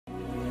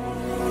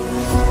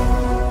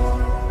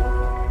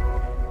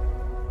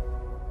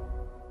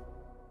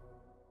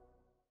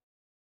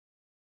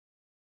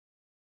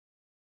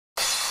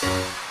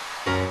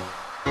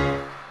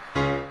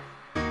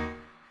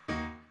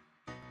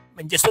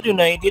Manchester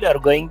United are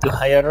going to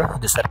hire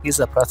the service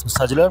of Rasmus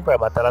Højlund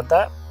from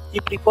Atalanta if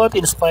report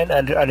in Spain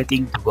are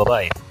anything to go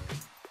by.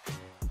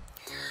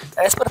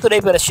 As per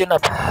today's version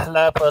of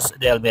La Paz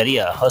de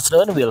Almeria,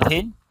 Højlund will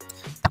hint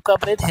to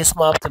complete his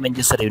move to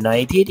Manchester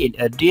United in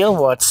a deal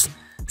worth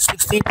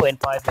 £60.5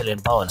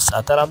 million.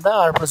 Atalanta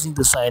are proceeding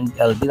to sign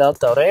El Bilal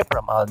Torre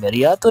from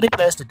Almeria to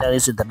replace the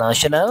Danish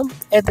international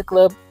at the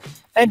club,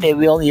 and they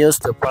will use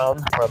the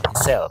pound from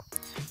his sale.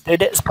 The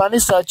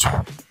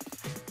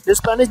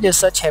Spanish news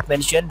such have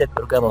mentioned that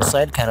Bergamo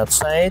side cannot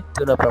sign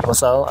to the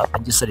proposal of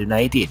Manchester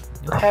United.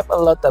 You have a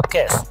lot of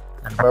cash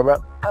and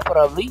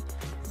probably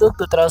look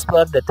to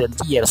transfer the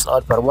 20 years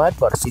old forward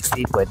for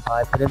 £60.5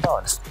 million.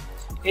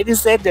 It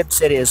is said that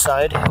Serie A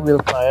side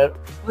will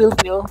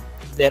fill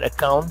their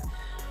account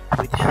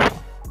with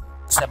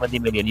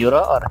 €70 million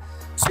or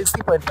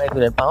 £60.5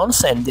 million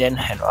and then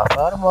hand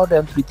over more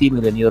than €20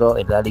 million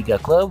in La Liga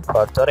club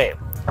for Torre.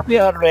 We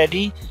are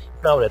ready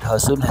now that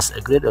Højlund has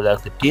agreed to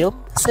like the deal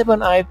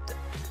 7-8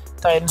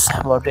 times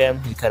more than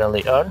he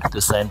currently earned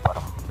to sign for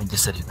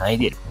Manchester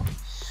United.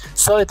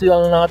 So it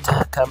will not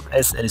come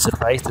as any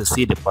surprise to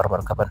see the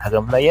former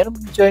Copenhagen player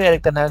join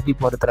Erik ten Hag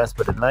before the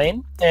transfer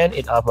deadline and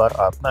in over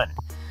a month.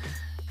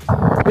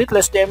 With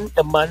less than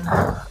a month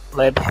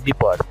left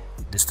before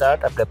the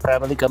start of the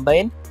Premier League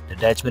campaign, the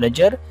Dutch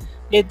manager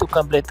need to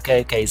complete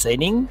KK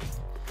signing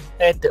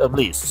at the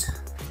earliest.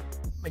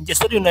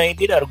 Manchester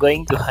United are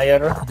going to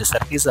hire the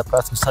service of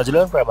Rasmus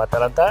Højlund from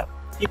Atalanta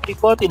if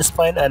report in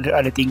Spain are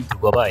anything to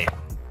go by.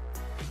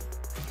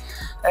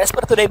 As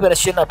per today's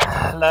version of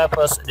La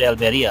Paz de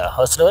Almeria,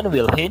 Højlund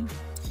will hint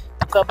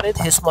to complete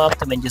his move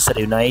to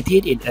Manchester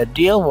United in a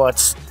deal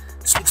worth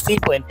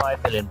 £60.5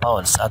 million.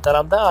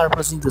 Atalanta are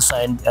proceeding to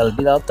sign El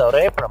Bilal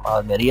Torre from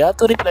Almeria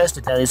to replace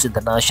the Danish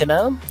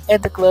international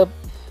at the club,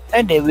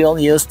 and they will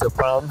use the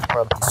pound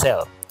from his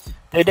sale.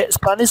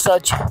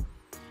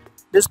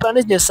 The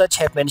Spanish news such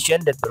have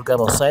mentioned that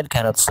Bergamo side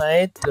cannot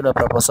sign to the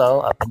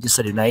proposal of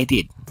Manchester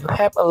United. You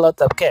have a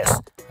lot of cash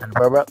and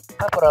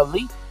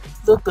probably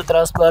look to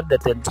transfer the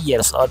 20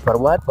 years old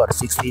forward for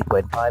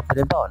 £60.5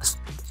 million.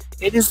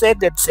 It is said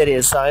that Serie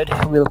A side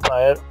will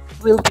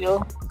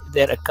fill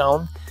their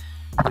account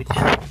with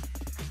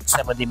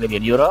 €70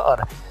 million or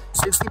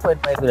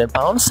 £60.5 million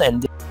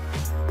and